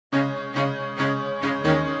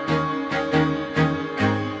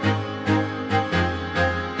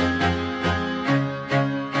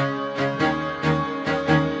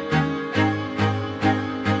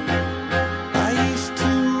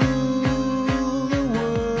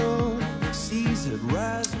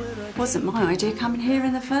Wasn't my idea coming here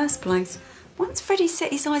in the first place. Once Freddie set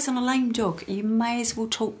his eyes on a lame dog, you may as well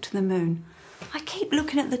talk to the moon. I keep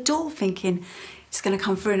looking at the door thinking it's going to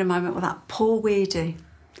come through in a moment with that poor weirdo.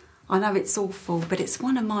 I know it's awful, but it's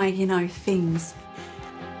one of my, things.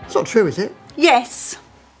 It's not true, is it? Yes.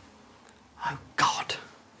 Oh, God.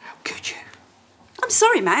 How could you? I'm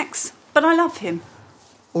sorry, Max, but I love him.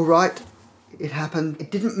 All right. It happened. It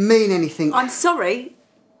didn't mean anything. I'm sorry,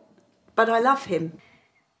 but I love him.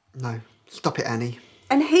 No. Stop it, Annie.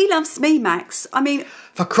 And he loves me, Max. I mean...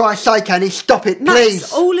 For Christ's sake, Annie, stop it, Max,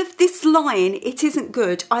 please. all of this lying, it isn't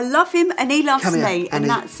good. I love him and he loves me, Annie, and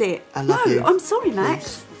that's it. I love you. No, I'm sorry,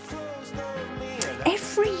 Max.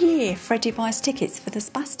 Every year, Freddie buys tickets for the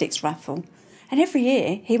Spastics raffle. And every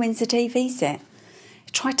year, he wins a TV set.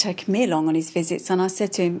 He tried taking me along on his visits, and I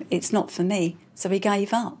said to him, it's not for me, so he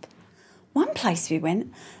gave up. One place we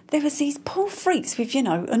went, there was these poor freaks with,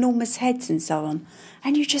 enormous heads and so on.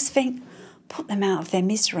 And you just think, put them out of their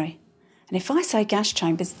misery. And if I say gas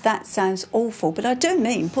chambers, that sounds awful, but I do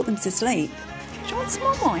mean put them to sleep. Do you want some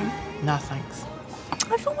more wine? No, thanks.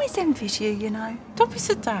 I've always envied you, Don't be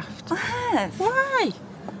so daft. I have. Why?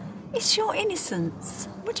 It's your innocence.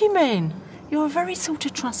 What do you mean? You're a very sort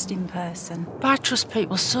of trusting person. But I trust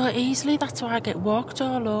people so easily, that's why I get walked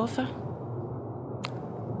all over.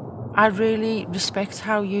 I really respect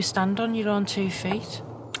how you stand on your own 2 feet.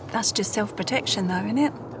 That's just self-protection, though, isn't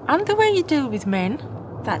it? And the way you deal with men.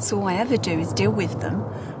 That's all I ever do is deal with them.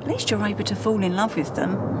 At least you're able to fall in love with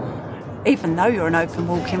them, even though you're an open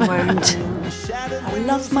walking wound. I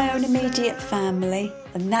love my own immediate family,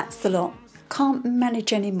 and that's the lot. Can't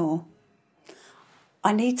manage any more.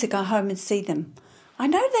 I need to go home and see them. I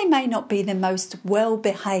know they may not be the most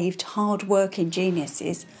well-behaved, hard-working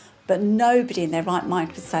geniuses, but nobody in their right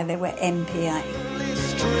mind would say they were MPA.